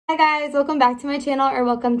Hi guys, welcome back to my channel, or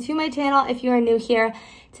welcome to my channel if you are new here.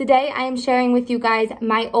 Today I am sharing with you guys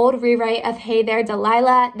my old rewrite of Hey There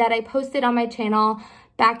Delilah that I posted on my channel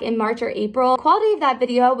back in March or April. The quality of that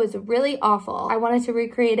video was really awful. I wanted to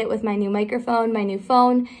recreate it with my new microphone, my new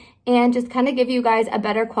phone, and just kind of give you guys a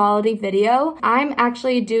better quality video. I'm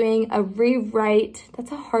actually doing a rewrite,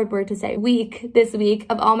 that's a hard word to say, this week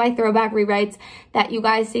of all my throwback rewrites that you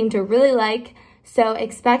guys seem to really like. So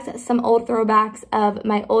expect some old throwbacks of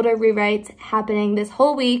my older rewrites happening this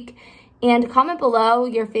whole week, and comment below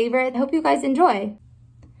your favorite. I hope you guys enjoy.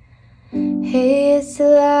 Hey, it's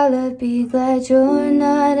Delilah, be glad you're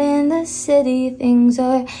not in the city. Things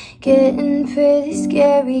are getting pretty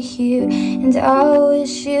scary here, and I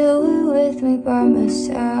wish you were with me by my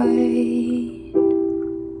side.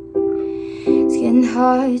 It's getting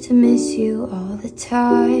hard to miss you all the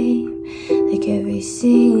time, like every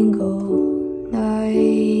single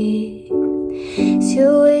night.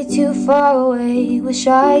 Still way too far away, wish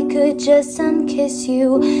I could just unkiss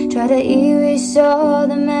you. Try to erase all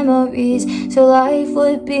the memories so life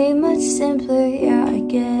would be much simpler, yeah, I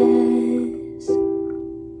guess.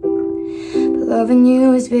 But loving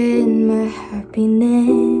you has been my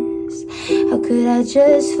happiness. How could I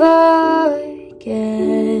just forget?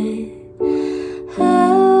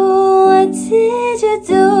 Oh, what did you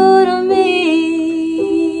do to me?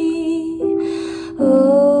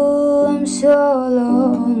 Oh, I'm so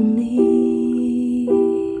lonely.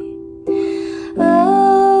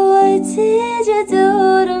 Oh, what did you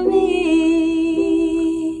do to me?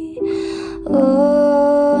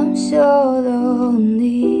 Oh, I'm so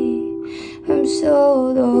lonely. I'm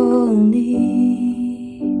so lonely.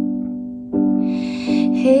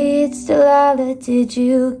 Hey, it's Delilah, did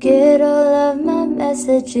you get all of my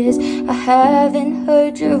messages? I haven't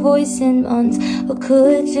heard your voice in months. Or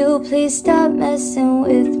could you please stop messing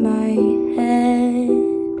with my head?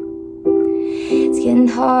 It's getting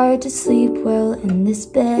hard to sleep well in this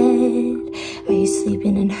bed. Are you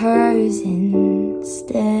sleeping in hers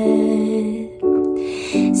instead?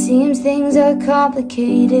 Seems things are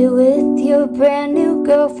complicated with your brand new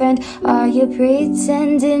girlfriend. Are you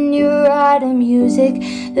pretending you're out of music,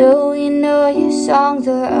 though you know your songs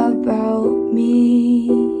are about me?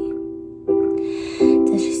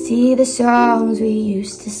 Does she see the songs we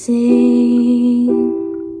used to sing?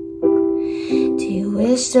 Do you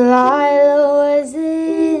wish Delilah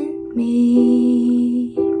wasn't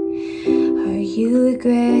me? Are you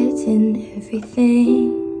regretting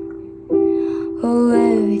everything? Oh,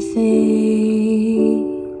 everything.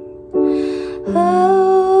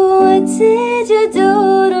 Oh, what did you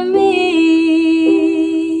do to me?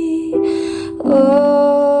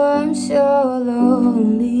 Oh, I'm so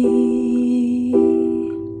lonely.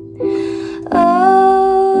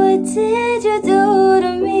 Oh, what did you do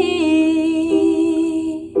to me?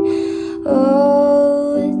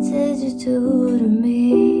 Oh, what did you do to me?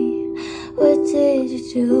 What did you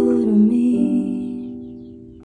do to me?